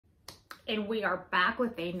and we are back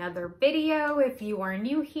with another video. If you are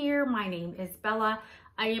new here, my name is Bella.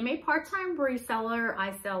 I am a part-time reseller.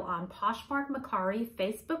 I sell on Poshmark, Mercari,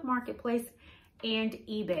 Facebook Marketplace, and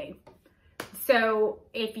eBay. So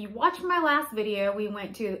if you watched my last video, we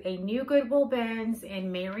went to a new Goodwill bins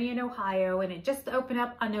in Marion, Ohio, and it just opened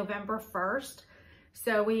up on November 1st.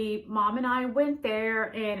 So Mom and I went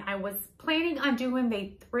there, and I was planning on doing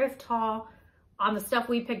the thrift haul on the stuff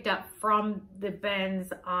we picked up from the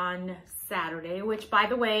bins on Saturday, which, by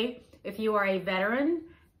the way, if you are a veteran,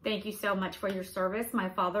 thank you so much for your service. My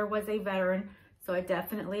father was a veteran, so I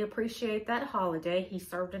definitely appreciate that holiday. He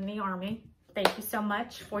served in the Army. Thank you so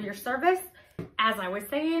much for your service. As I was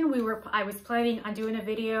saying, I was planning on doing a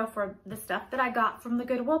video for the stuff that I got from the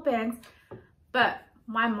Goodwill bins, but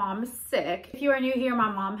my mom is sick. If you are new here,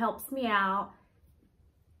 my mom helps me out.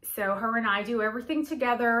 So her and I do everything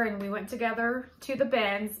together, and we went together to the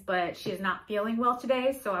bins, but she is not feeling well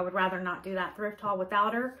today, so I would rather not do that thrift haul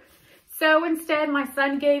without her. So instead, my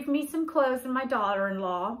son gave me some clothes and my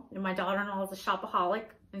daughter-in-law, is a shopaholic,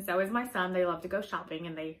 and so is my son. They love to go shopping,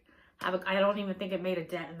 and they have I don't even think it made a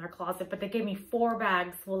dent in their closet, but they gave me 4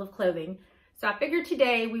 bags full of clothing. So I figured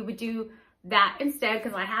today we would do that instead,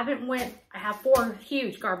 because I have 4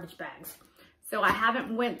 huge garbage bags. So I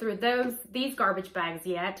haven't went through these garbage bags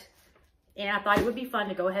yet. And I thought it would be fun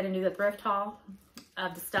to go ahead and do the thrift haul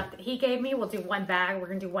of the stuff that he gave me. We'll do 1 bag. We're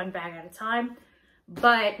gonna do 1 bag at a time.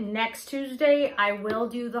 But next Tuesday, I will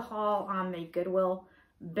do the haul on the Goodwill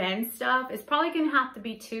bin stuff. It's probably gonna have to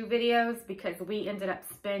be 2 videos because we ended up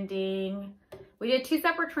we did 2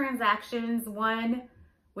 separate transactions. One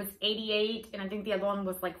was 88 and I think the other one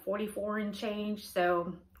was like 44 and change.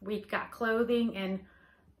 So we got clothing and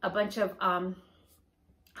a bunch of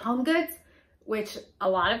home goods, which a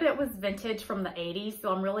lot of it was vintage from the 80s.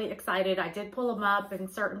 So I'm really excited. I did pull them up, and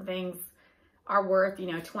certain things are worth,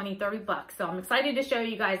 you know, 20, 30 bucks. So I'm excited to show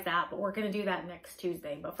you guys that, but we're going to do that next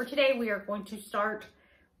Tuesday. But for today, we are going to start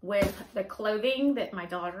with the clothing that my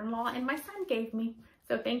daughter-in-law and my son gave me.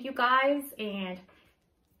 So thank you guys, and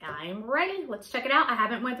I'm ready. Let's check it out. I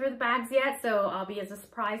haven't went through the bags yet, so I'll be as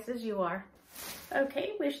surprised as you are.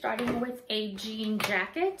 Okay, we're starting with a jean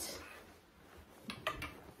jacket.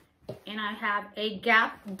 And I have a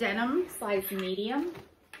Gap denim size medium.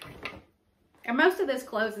 And most of this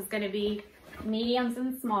clothes is going to be mediums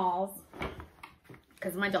and smalls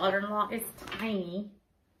because my daughter-in-law is tiny.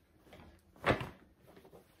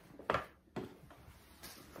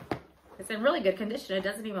 It's in really good condition. It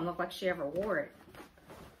doesn't even look like she ever wore it.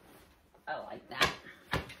 I like that.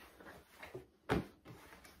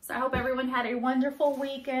 So I hope everyone had a wonderful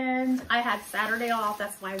weekend. I had Saturday off.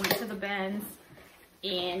 That's why I went to the bins.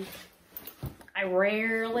 And I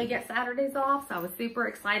rarely get Saturdays off, so I was super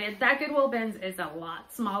excited. That Goodwill bins is a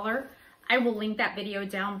lot smaller. I will link that video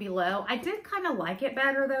down below. I did kind of like it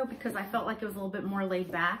better though, because I felt like it was a little bit more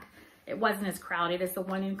laid back. It wasn't as crowded as the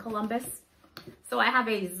one in Columbus. So I have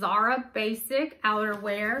a Zara basic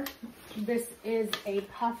outerwear. This is a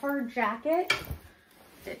puffer jacket.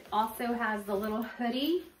 It also has the little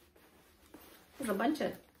hoodie. There's a bunch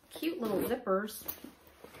of cute little zippers.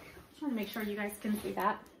 I'm trying to make sure you guys can see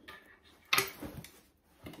that.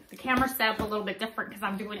 The camera's set up a little bit different because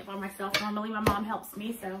I'm doing it by myself. Normally my mom helps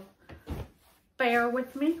me, so bear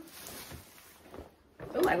with me.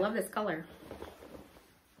 Oh, I love this color.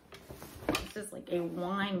 This is like a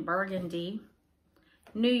wine burgundy.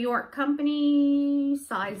 New York company,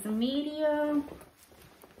 size medium.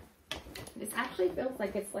 This actually feels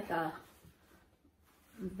like it's like a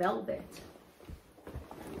velvet.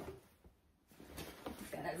 It's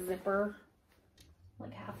got a zipper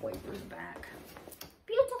like halfway through the back.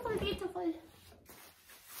 Beautiful, beautiful.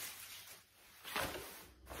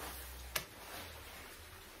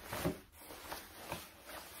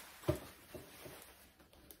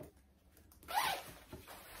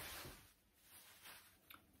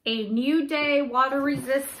 A New Day water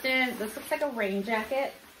resistant. This looks like a rain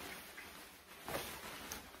jacket.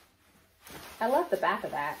 I love the back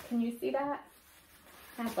of that. Can you see that?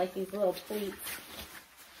 It has like these little pleats.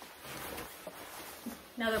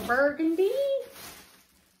 Another burgundy.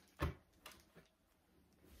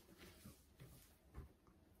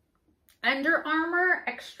 Under Armour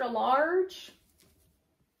extra large.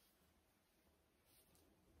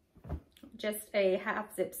 Just a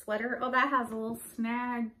half zip sweater. Oh, that has a little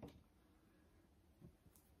snag.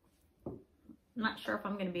 I'm not sure if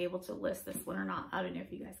I'm going to be able to list this one or not. I don't know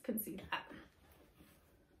if you guys can see that.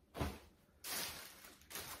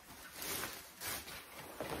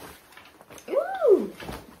 Ooh,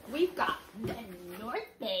 we've got the North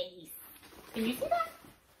Face. Can you see that?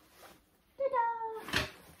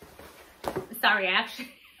 Ta-da! Sorry,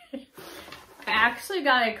 actually, I actually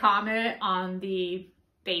got a comment on the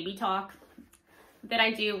baby talk that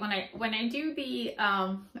I do when I do the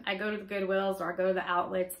I go to the Goodwills or I go to the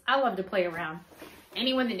outlets. I love to play around.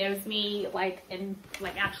 Anyone that knows me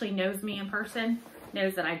actually knows me in person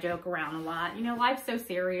knows that I joke around a lot. You know, life's so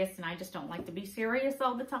serious and I just don't like to be serious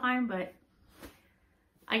all the time, but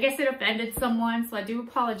I guess it offended someone, so I do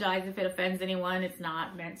apologize if it offends anyone. It's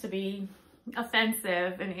not meant to be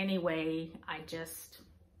offensive in any way.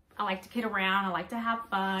 I like to kid around. I like to have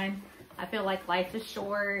fun. I feel like life is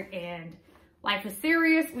short and life is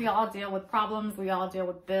serious. We all deal with problems. We all deal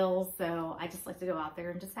with bills. So I just like to go out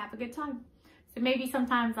there and just have a good time. So maybe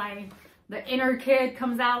sometimes the inner kid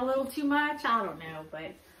comes out a little too much. I don't know,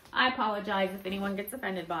 but I apologize if anyone gets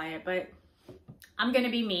offended by it, but I'm going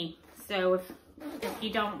to be me. So if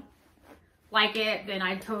you don't like it, then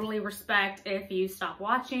I totally respect if you stop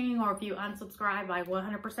watching or if you unsubscribe. I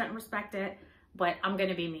 100% respect it, but I'm going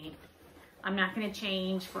to be me. I'm not going to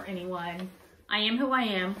change for anyone. I am who I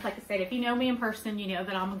am. Like I said, if you know me in person, you know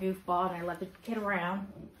that I'm a goofball and I love to kid around.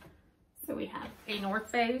 So we have a North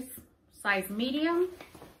Face, size medium.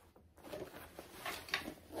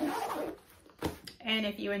 And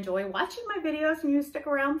if you enjoy watching my videos and you stick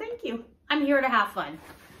around, thank you. I'm here to have fun.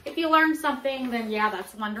 If you learn something, then yeah,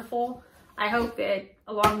 that's wonderful. I hope that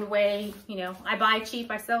along the way, you know, I buy cheap,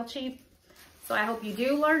 I sell cheap. So I hope you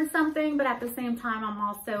do learn something, but at the same time, I'm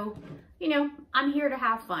also, you know, I'm here to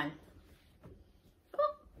have fun.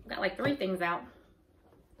 Oh, got like 3 things out.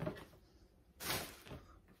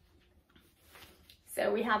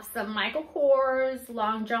 So we have some Michael Kors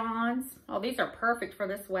long johns. Oh, these are perfect for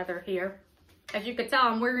this weather here. As you can tell,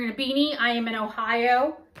 I'm wearing a beanie. I am in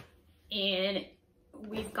Ohio and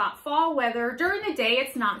we've got fall weather. During the day,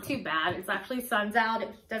 it's not too bad. It's actually sun's out. It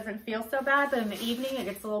doesn't feel so bad, but in the evening, it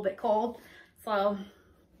gets a little bit cold. So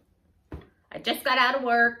I just got out of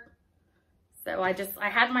work. So I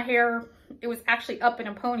had my hair, it was actually up in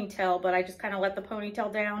a ponytail, but I just kind of let the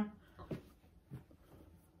ponytail down.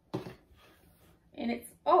 And it's,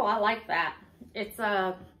 oh, I like that. It's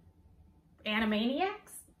Animaniacs.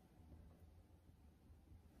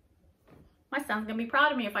 My son's gonna be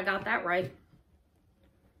proud of me if I got that right.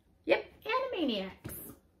 Yep, Animaniacs.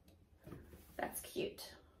 That's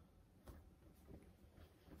cute.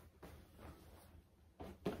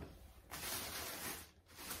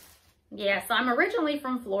 Yeah, so I'm originally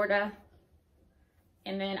from Florida.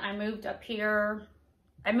 And then I moved up here.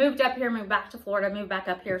 Moved back to Florida, moved back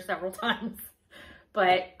up here several times.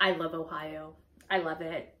 But I love Ohio. I love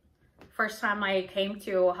it. First time I came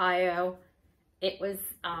to Ohio, it was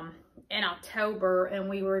in October, and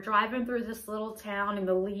we were driving through this little town, and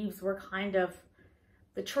the leaves were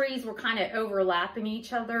the trees were kind of overlapping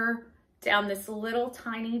each other down this little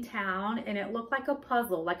tiny town, and it looked like a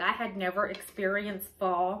puzzle. Like I had never experienced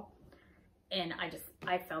fall, and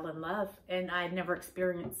I fell in love, and I had never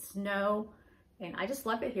experienced snow, and I just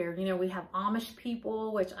love it here. You know, we have Amish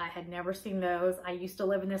people, which I had never seen those. I used to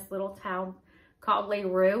live in this little town called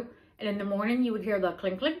LaRue, and in the morning you would hear the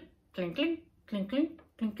clink, clink, clink, clink, clink, clink,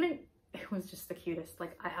 clink, clink. It was just the cutest.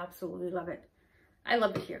 Like, I absolutely love it. I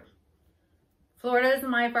love it here. Florida is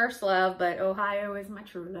my first love, but Ohio is my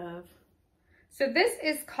true love. So this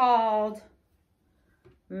is called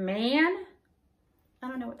Man. I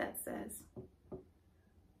don't know what that says.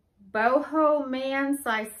 Boho Man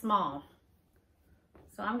size small.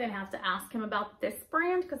 So I'm going to have to ask him about this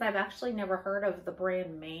brand because I've actually never heard of the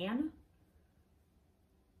brand Man.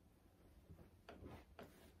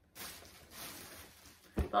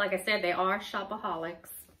 But like I said, they are shopaholics.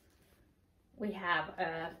 We have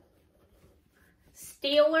a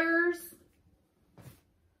Steelers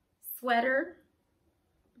sweater.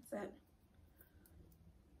 What's that?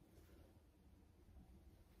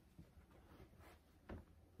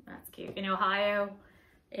 That's cute. In Ohio.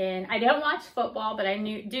 And I don't watch football, but I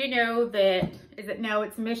do know that,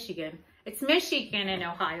 it's Michigan. It's Michigan and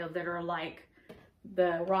Ohio that are like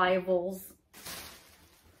the rivals.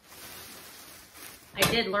 I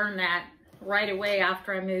did learn that right away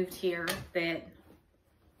after I moved here, that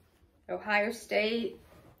Ohio State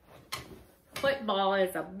football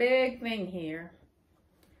is a big thing here.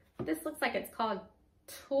 This looks like it's called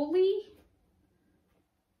Tully,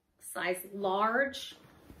 size large.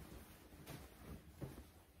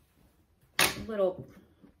 Little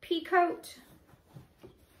pea coat.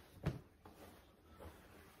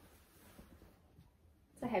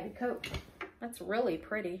 It's a heavy coat. That's really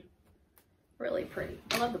pretty. Really pretty.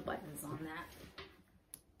 I love the buttons on that.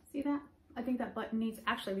 See that? I think that button needs,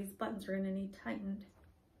 actually these buttons are gonna need tightened.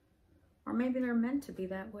 Or maybe they're meant to be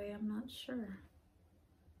that way, I'm not sure.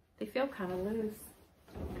 They feel kind of loose.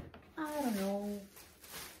 I don't know.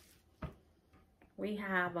 We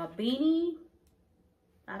have a beanie.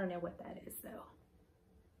 I don't know what that is though.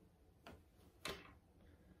 It's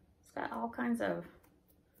got all kinds of,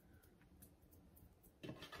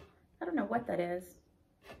 I don't know what that is.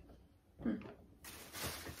 I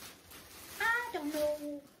don't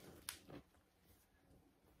know.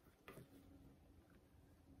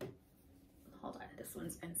 Hold on, this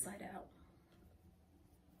one's inside out.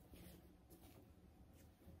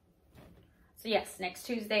 So yes, next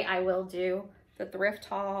Tuesday I will do the thrift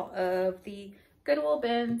haul of the Goodwill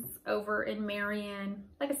bins over in Marion.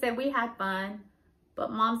 Like I said, we had fun,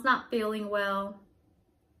 but Mom's not feeling well.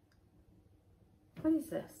 What is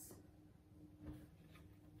this?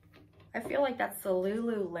 I feel like that's the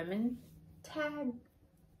Lululemon tag.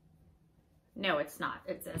 No, it's not.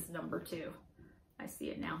 It says number 2. I see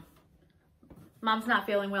it now. Mom's not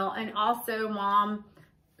feeling well. And also Mom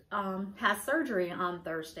has surgery on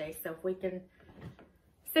Thursday. So if we can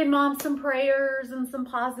send Mom some prayers and some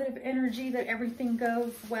positive energy that everything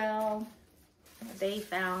goes well. They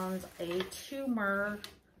found a tumor,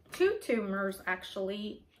 2 tumors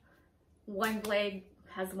actually. One leg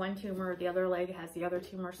has 1 tumor, the other leg has the other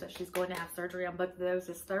tumor, so she's going to have surgery on both of those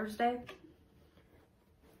this Thursday.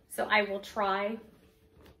 So I will try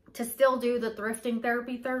to still do the thrifting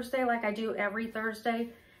therapy Thursday like I do every Thursday,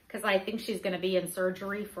 because I think she's going to be in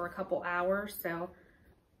surgery for a couple hours. So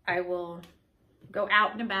I will go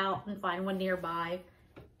out and about and find one nearby.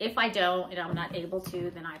 If I don't and I'm not able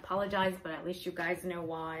to, then I apologize, but at least you guys know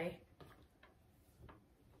why.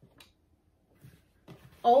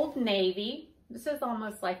 Old Navy. This is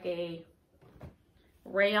almost like a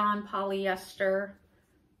rayon polyester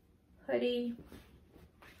hoodie.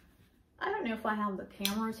 I don't know if I have the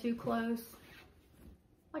camera too close.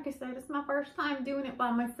 Like I said, it's my first time doing it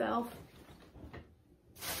by myself.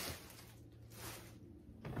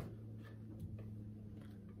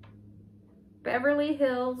 Beverly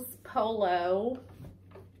Hills Polo.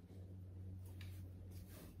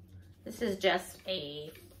 This is just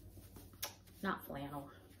a, not flannel,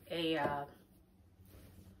 a,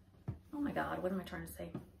 oh my God, what am I trying to say?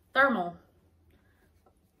 Thermal.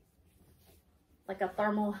 Like a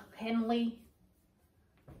thermal Henley.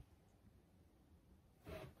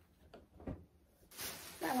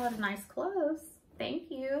 Got a lot of nice clothes.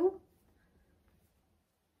 Thank you.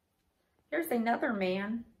 Here's another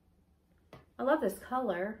man. I love this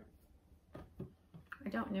color. I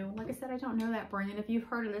don't know. Like I said, I don't know that brand. If you've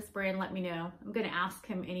heard of this brand, let me know. I'm going to ask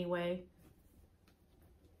him anyway.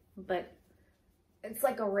 But it's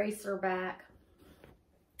like a racerback.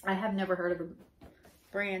 I have never heard of the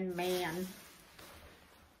brand Man.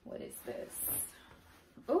 What is this?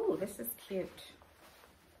 Oh, this is cute.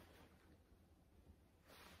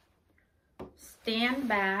 Stand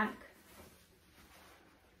back.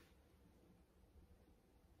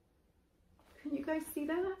 Can you guys see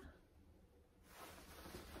that?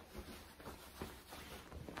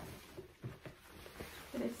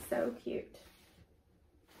 It is so cute.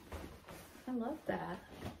 I love that.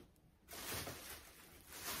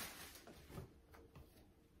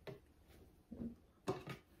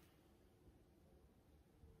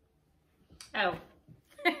 Oh,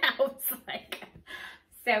 I was like,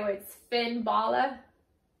 so it's Finn Balor,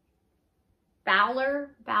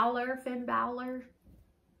 Finn Balor.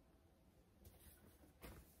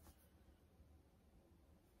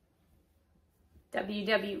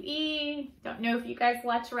 WWE. Don't know if you guys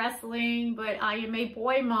watch wrestling, but I am a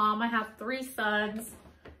boy mom. I have 3 sons.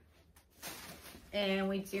 And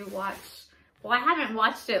we do watch, well, I haven't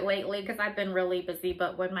watched it lately because I've been really busy,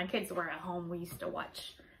 but when my kids were at home, we used to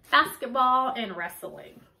watch basketball and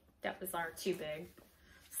wrestling. That was our 2 big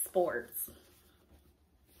sports.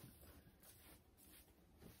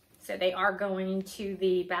 So they are going to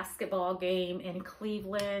the basketball game in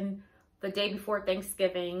Cleveland the day before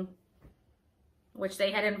Thanksgiving, which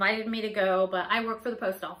they had invited me to go, but I work for the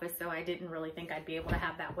post office, so I didn't really think I'd be able to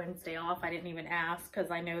have that Wednesday off. I didn't even ask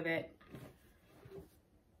because I know that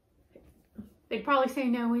they'd probably say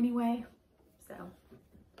no anyway. So,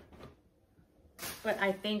 but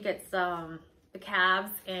I think it's the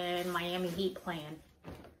Cavs and Miami Heat playing.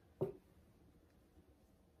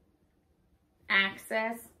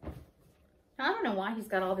 Access. I don't know why he's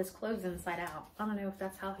got all this clothes inside out. I don't know if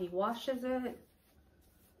that's how he washes it,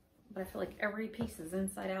 but I feel like every piece is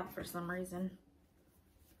inside out for some reason.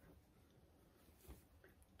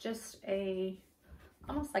 Just a,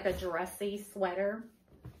 almost like a dressy sweater.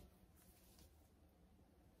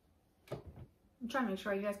 I'm trying to make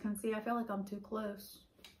sure you guys can see. I feel like I'm too close.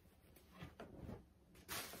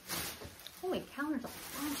 Holy cow, there's a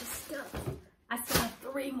bunch of stuff. I still have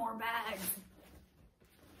 3 more bags.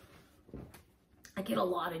 I get a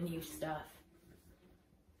lot of new stuff.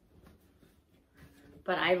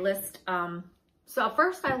 but I list, so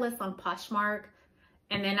first I list on Poshmark,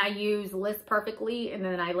 and then I use List Perfectly, and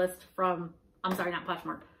then I list from, I'm sorry, not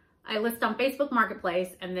Poshmark. I list on Facebook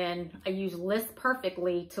Marketplace, and then I use List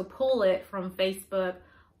Perfectly to pull it from Facebook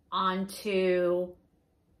onto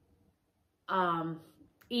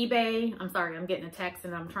eBay. I'm sorry, I'm getting a text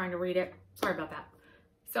and I'm trying to read it. Sorry about that.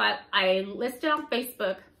 So I list it on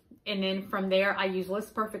Facebook, and then from there I use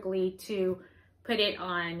List Perfectly to put it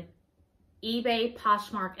on eBay,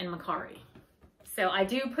 Poshmark, and Mercari. So I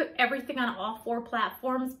do put everything on all 4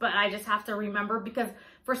 platforms, but I just have to remember, because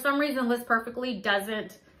for some reason List Perfectly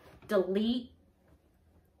doesn't delete.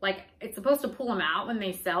 Like, it's supposed to pull them out when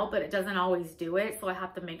they sell, but it doesn't always do it. So I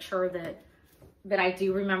have to make sure that I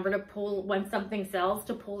do remember to pull, when something sells,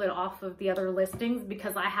 to pull it off of the other listings,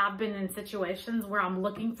 because I have been in situations where I'm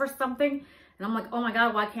looking for something and I'm like, oh my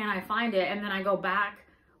God, why can't I find it? And then I go back,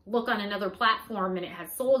 look on another platform, and it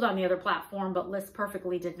has sold on the other platform, but List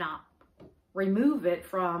Perfectly did not remove it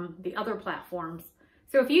from the other platforms.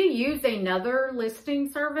 So if you use another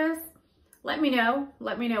listing service, let me know.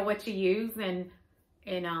 Let me know what you use, and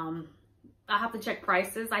I'll have to check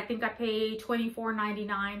prices. I think I pay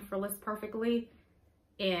 $24.99 for List Perfectly,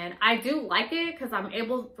 and I do like it because I'm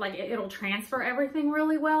able, like, it'll transfer everything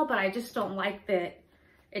really well, but I just don't like that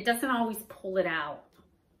it doesn't always pull it out.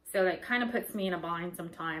 So that kind of puts me in a bind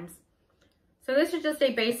sometimes. So this is just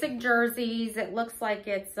a basic jerseys. It looks like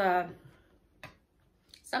it's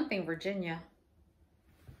something Virginia.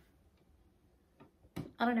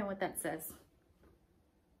 I don't know what that says,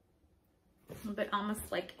 but almost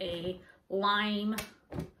like a lime,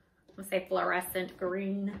 I'm gonna say fluorescent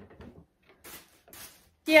green.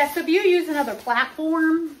 Yeah, so if you use another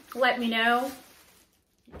platform, let me know.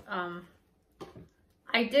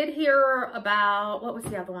 I did hear about, what was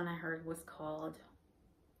the other one I heard was called?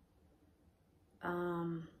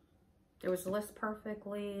 There was List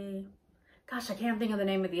Perfectly. Gosh, I can't think of the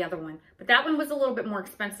name of the other one, but that one was a little bit more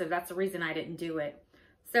expensive. That's the reason I didn't do it.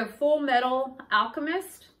 So Full Metal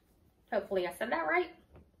Alchemist. Hopefully I said that right.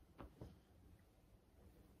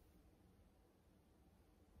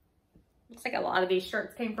 Looks like a lot of these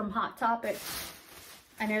shirts came from Hot Topic.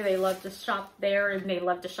 I know they love to shop there, and they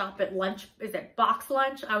love to shop at lunch. Is it Box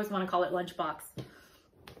Lunch? I always want to call it Lunch Box.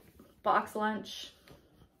 Box Lunch.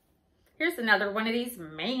 Here's another one of these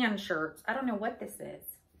man shirts. I don't know what this is.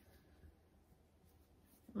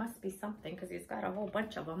 It must be something, because he's got a whole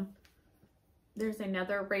bunch of them. There's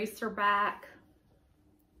another racerback.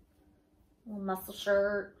 Little muscle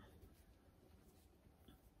shirt.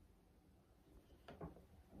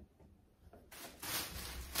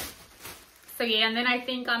 So yeah, and then I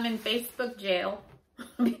think I'm in Facebook jail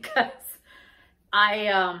because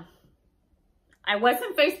I was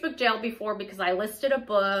in Facebook jail before because I listed a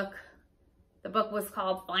book. The book was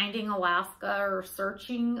called Finding Alaska or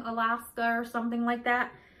Searching Alaska or something like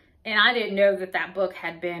that. And I didn't know that that book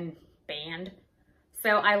had been banned.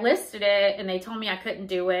 So I listed it and they told me I couldn't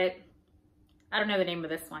do it. I don't know the name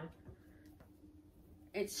of this one.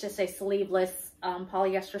 It's just a sleeveless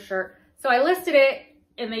polyester shirt. So I listed it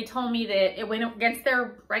and they told me that it went against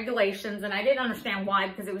their regulations, and I didn't understand why,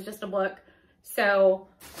 because it was just a book. So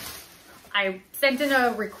I sent in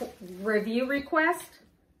a review request,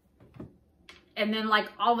 and then like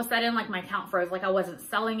all of a sudden, like my account froze. Like I wasn't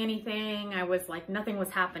selling anything. I was like, nothing was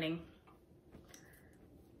happening.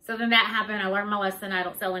 So then that happened. I learned my lesson. I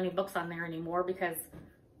don't sell any books on there anymore because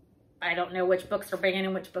I don't know which books are banned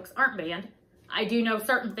and which books aren't banned. I do know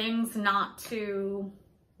certain things not to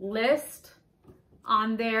list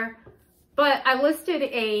on there, but I listed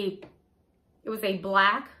it was a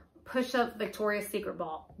black push-up Victoria's Secret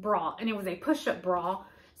bra, and it was a push-up bra.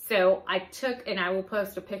 So I took, and I will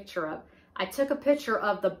post a picture of, I took a picture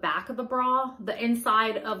of the back of the bra, the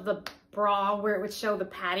inside of the bra where it would show the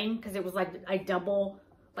padding, because it was like a double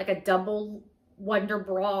Wonder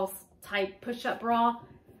Bra type push-up bra.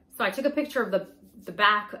 So I took a picture of the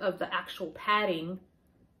back of the actual padding,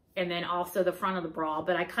 and then also the front of the bra,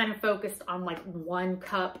 but I kind of focused on like one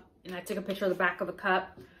cup, and I took a picture of the back of the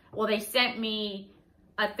cup. Well, they sent me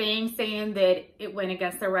a thing saying that it went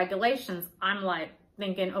against their regulations. I'm like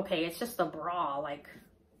thinking, okay, it's just a bra. Like,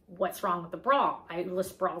 what's wrong with the bra? I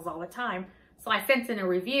list bras all the time. So I sent in a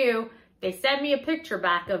review. They sent me a picture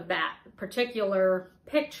back of that particular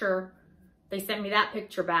picture. They sent me that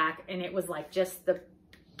picture back, and it was like just the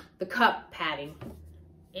cup padding.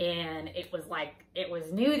 And it was like, it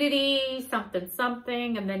was nudity,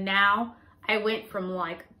 something. And then now I went from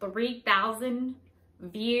like 3,000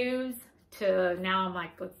 views to now I'm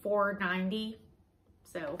like 490.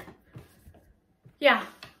 So yeah,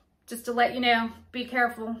 just to let you know, be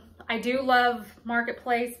careful. I do love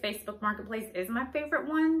Marketplace. Facebook Marketplace is my favorite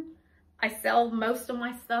one. I sell most of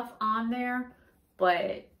my stuff on there,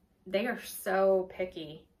 but they are so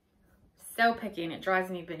picky. So picky, and it drives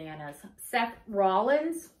me bananas. Seth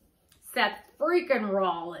freaking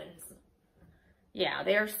Rollins. Yeah,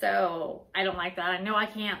 they're so, I don't like that. I know I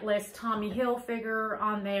can't list Tommy Hilfiger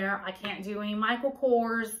on there. I can't do any Michael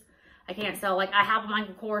Kors. I can't sell, like, I have a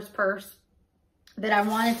Michael Kors purse that I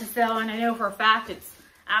wanted to sell, and I know for a fact it's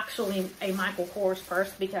actually a Michael Kors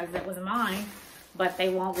purse because it was mine, but they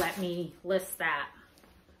won't let me list that.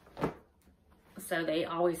 So they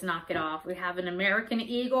always knock it off. We have an American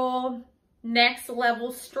Eagle Next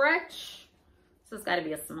Level Stretch. So it's got to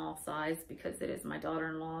be a small size because it is my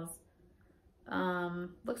daughter-in-law's.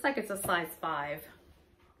 Looks like it's a size 5.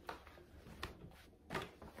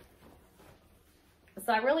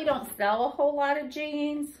 So I really don't sell a whole lot of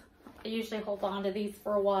jeans. I usually hold on to these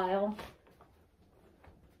for a while.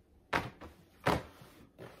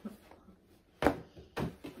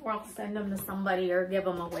 Or I'll send them to somebody or give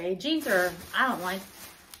them away. Jeans are,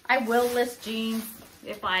 I will list jeans.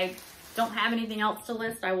 If I don't have anything else to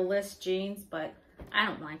list, I will list jeans, but I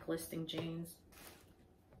don't like listing jeans.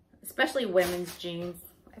 Especially women's jeans.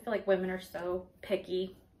 I feel like women are so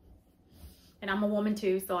picky. And I'm a woman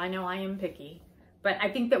too, so I know I am picky. But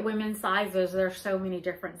I think that women's sizes, there's so many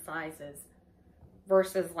different sizes.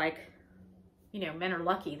 Versus like, you know, men are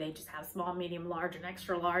lucky. They just have small, medium, large, and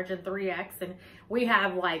extra large, and 3X. And we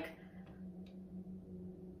have like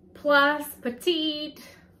plus, petite,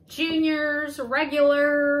 juniors,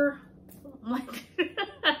 regular, like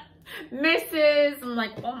misses. I'm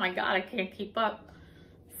like, oh my God, I can't keep up.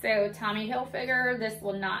 So Tommy Hilfiger, this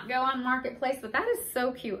will not go on Marketplace, but that is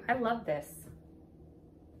so cute. I love this.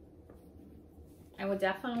 I would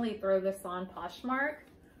definitely throw this on Poshmark.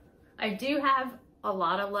 I do have a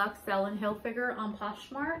lot of luck selling Hilfiger on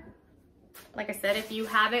Poshmark. Like I said, if you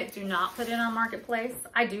have it, do not put it on Marketplace.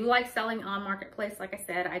 I do like selling on Marketplace. Like I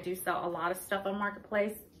said, I do sell a lot of stuff on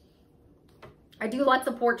Marketplace. I do lots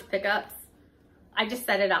of porch pickups. I just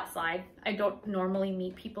set it outside. I don't normally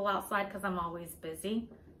meet people outside because I'm always busy,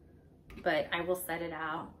 but I will set it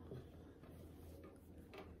out.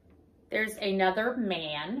 There's another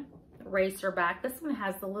man racerback. This one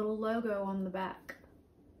has the little logo on the back.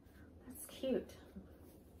 That's cute.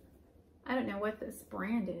 I don't know what this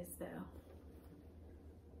brand is though.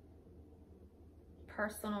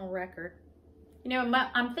 Personal record. You know,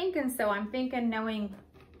 I'm thinking knowing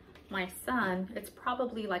my son, it's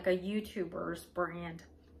probably like a YouTuber's brand.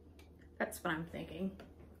 That's what I'm thinking.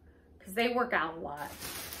 Because they work out a lot.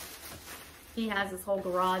 He has his whole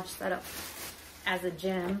garage set up as a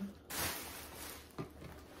gym.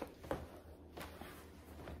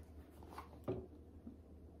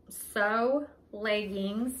 So,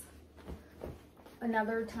 leggings.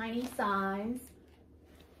 Another tiny size.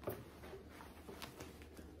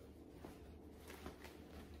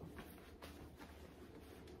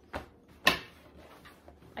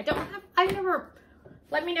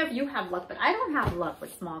 Let me know if you have luck, but I don't have luck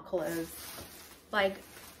with small clothes. Like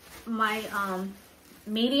my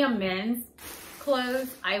medium men's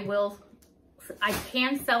clothes, I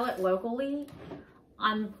can sell it locally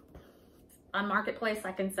on Marketplace.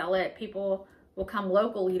 I can sell it. People will come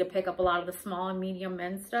locally to pick up a lot of the small and medium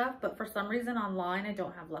men's stuff, but for some reason online, I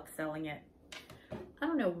don't have luck selling it. I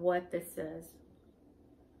don't know what this is.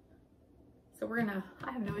 So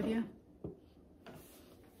I have no idea.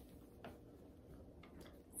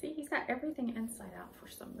 See, he's got everything inside out for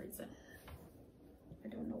some reason. I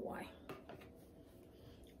don't know why. So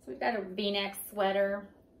we've got a V-neck sweater.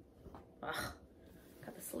 Ugh,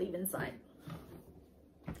 got the sleeve inside.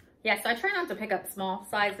 Yeah, so I try not to pick up small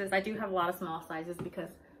sizes. I do have a lot of small sizes because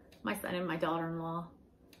my son and my daughter-in-law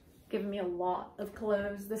give me a lot of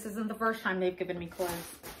clothes. This isn't the first time they've given me clothes.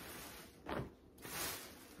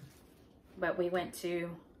 But we went to,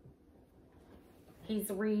 he's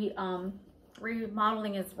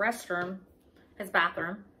remodeling his restroom, his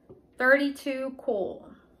bathroom. 32 cool.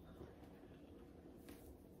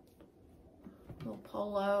 Little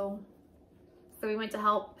polo. So we went to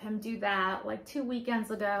help him do that like 2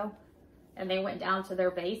 weekends ago. And they went down to their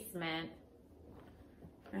basement.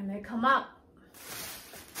 And they come up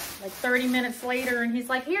like 30 minutes later and he's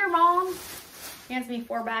like, here, Mom. Hands me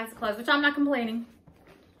 4 bags of clothes, which I'm not complaining.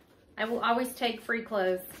 I will always take free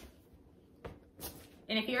clothes.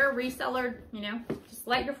 And if you're a reseller, you know, just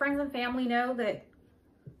let your friends and family know that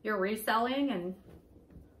you're reselling. And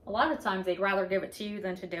a lot of times they'd rather give it to you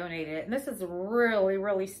than to donate it. And this is really,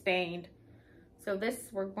 really stained. So this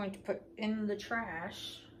we're going to put in the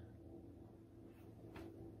trash.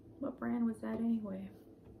 What brand was that anyway?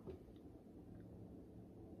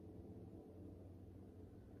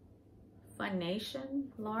 Fun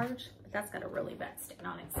Nation large, but that's got a really bad stain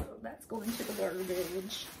on it, so that's going to the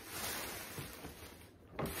garbage.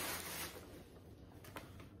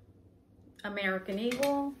 American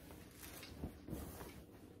Eagle.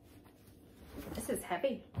 This is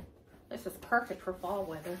heavy. This is perfect for fall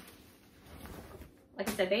weather. Like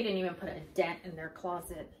I said, they didn't even put a dent in their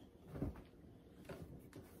closet.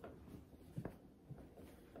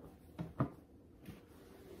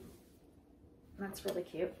 That's really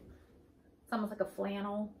cute. It's almost like a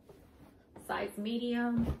flannel, size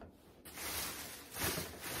medium.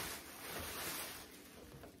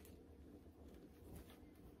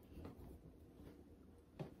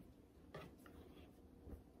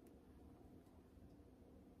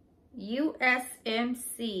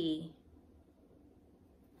 USMC.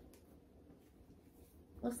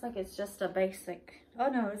 Looks like it's just a basic. Oh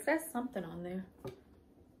no, it says something on there.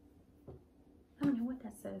 I don't know what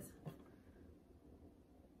that says.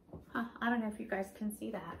 Huh, I don't know if you guys can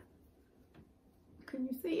see that. Can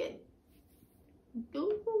you see it? Do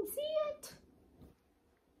you see it?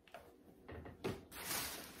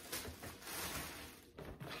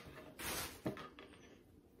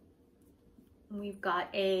 We've got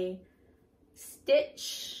a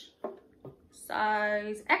Stitch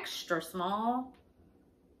size extra small.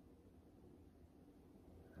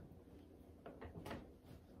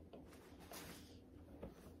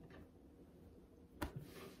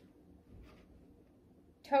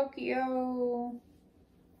 Tokyo.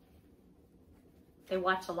 They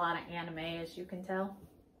watch a lot of anime, as you can tell.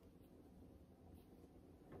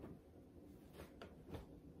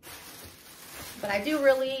 But I do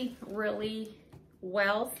really, really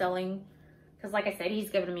well selling, because like I said, he's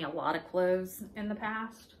given me a lot of clothes in the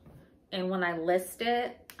past. And when I list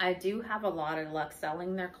it, I do have a lot of luck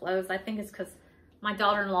selling their clothes. I think it's because my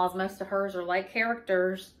daughter-in-law's, most of hers are like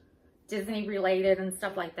characters, Disney related and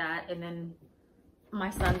stuff like that. And then my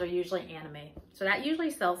sons are usually anime. So that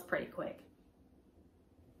usually sells pretty quick.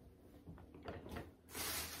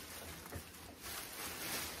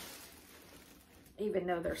 Even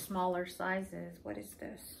though they're smaller sizes. What is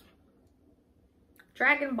this?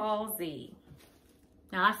 Dragon Ball Z.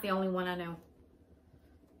 Now that's the only one I know.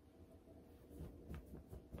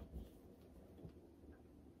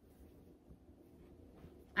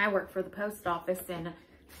 I work for the post office, and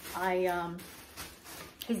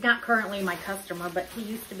he's not currently my customer, but he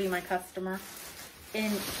used to be my customer.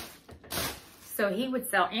 And so he would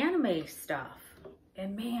sell anime stuff.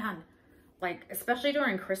 And man, like, especially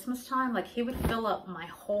during Christmas time, like he would fill up my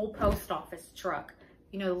whole post office truck.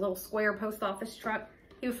 You know, the little square post office truck.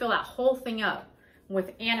 He would fill that whole thing up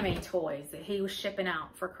with anime toys that he was shipping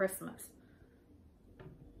out for Christmas.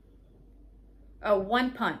 Oh,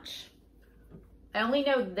 One Punch. I only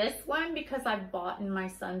know this one because I've bought in my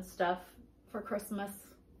son's stuff for Christmas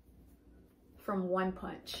from One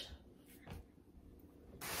Punch.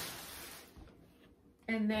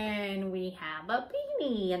 And then we have a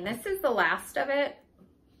beanie, and this is the last of it.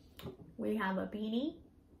 We have a beanie.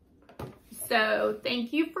 So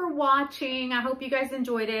thank you for watching. I hope you guys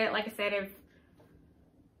enjoyed it. Like I said,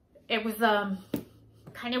 it was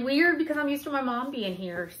kind of weird because I'm used to my mom being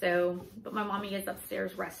here. So, but my mommy is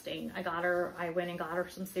upstairs resting. I went and got her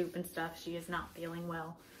some soup and stuff. She is not feeling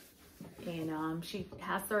well. And she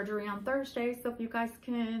has surgery on Thursday. So if you guys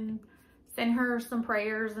can send her some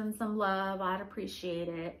prayers and some love, I'd appreciate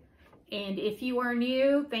it. And if you are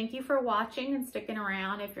new, thank you for watching and sticking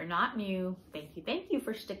around. If you're not new, thank you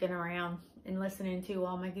for sticking around and listening to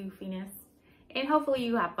all my goofiness. And hopefully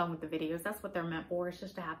you have fun with the videos. That's what they're meant for, is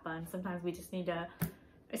just to have fun. Sometimes we just need to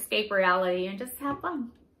escape reality and just have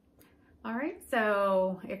fun. All right,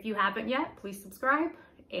 so if you haven't yet, please subscribe.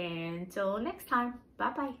 And until next time,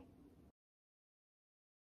 bye-bye.